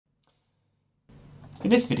In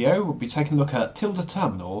this video we'll be taking a look at Tilda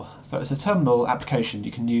Terminal. So it's a terminal application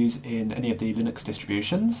you can use in any of the Linux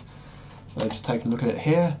distributions. So just taking a look at it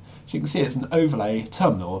here, as you can see it's an overlay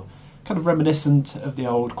terminal, kind of reminiscent of the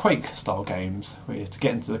old Quake style games, where to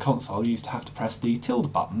get into the console you used to have to press the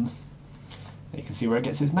tilde button. And you can see where it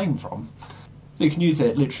gets its name from. So you can use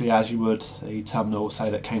it literally as you would the terminal, say,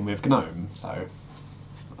 that came with Gnome. So, I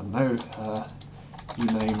don't know,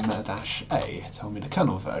 uname-a, tell me the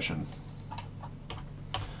kernel version.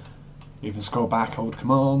 You can scroll back old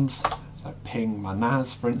commands, so ping my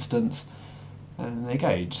NAS for instance, and there you go,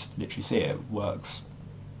 you just literally see it works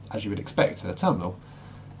as you would expect in a terminal.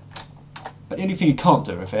 But the only thing you can't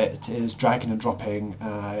do with it is dragging and dropping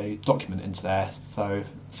a document into there, so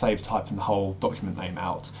save typing the whole document name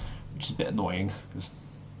out, which is a bit annoying because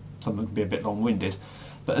some of them can be a bit long-winded,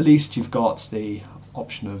 but at least you've got the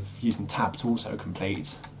option of using tab to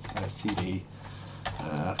autocomplete, so cd /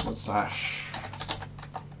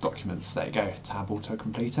 documents, there you go, tab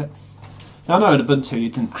autocomplete it. Now I know in Ubuntu you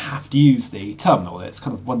didn't have to use the terminal, it's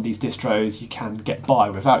kind of one of these distros you can get by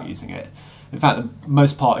without using it. In fact, the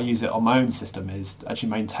most part I use it on my own system is to actually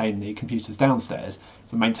maintain the computers downstairs,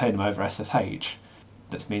 so maintain them over SSH.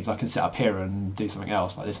 This means I can sit up here and do something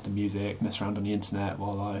else, like listen to music, mess around on the internet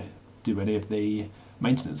while I do any of the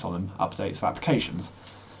maintenance on them, updates of applications.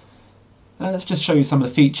 Let's just show you some of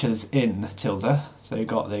the features in Tilda. So you've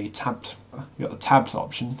got the tabbed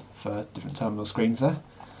option for different terminal screens there.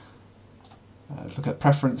 Look at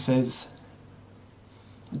preferences,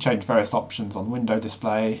 change various options on window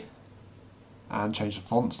display, and change the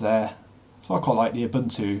fonts there. So I quite like the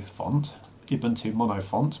Ubuntu font, Ubuntu mono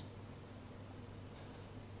font.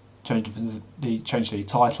 Change the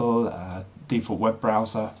title, default web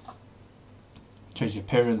browser. Change the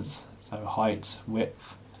appearance, so height,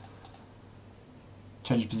 width.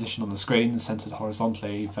 Change the position on the screen, centered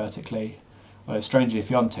horizontally, vertically. Although strangely, if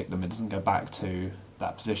you untick them, it doesn't go back to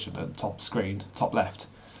that position at the top screen, top left.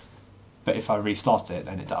 But if I restart it,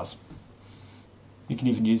 then it does. You can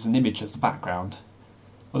even use an image as the background.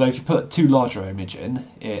 Although if you put too large an image in,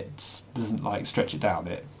 it doesn't like stretch it down,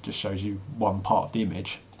 it just shows you one part of the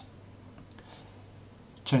image.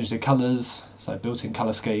 Change the colours, so built-in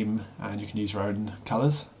colour scheme, and you can use your own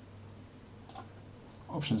colours.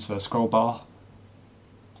 Options for scroll bar.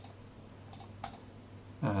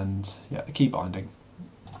 And yeah, the key binding.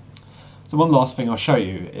 So one last thing I'll show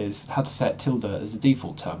you is how to set Tilda as a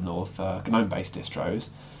default terminal for GNOME-based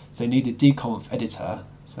distros. So you need a dconf editor,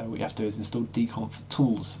 so what you have to do is install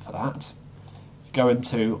dconf-tools for that. You go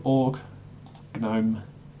into org, GNOME,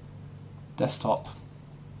 desktop,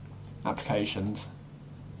 applications,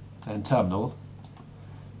 and terminal.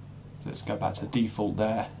 So let's go back to default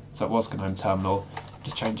there. So it was GNOME terminal,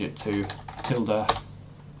 just change it to Tilda,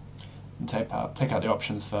 and take out the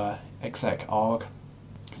options for exec arg,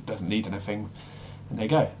 because it doesn't need anything, and there you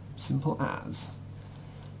go, simple as.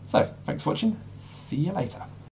 So, thanks for watching, see you later.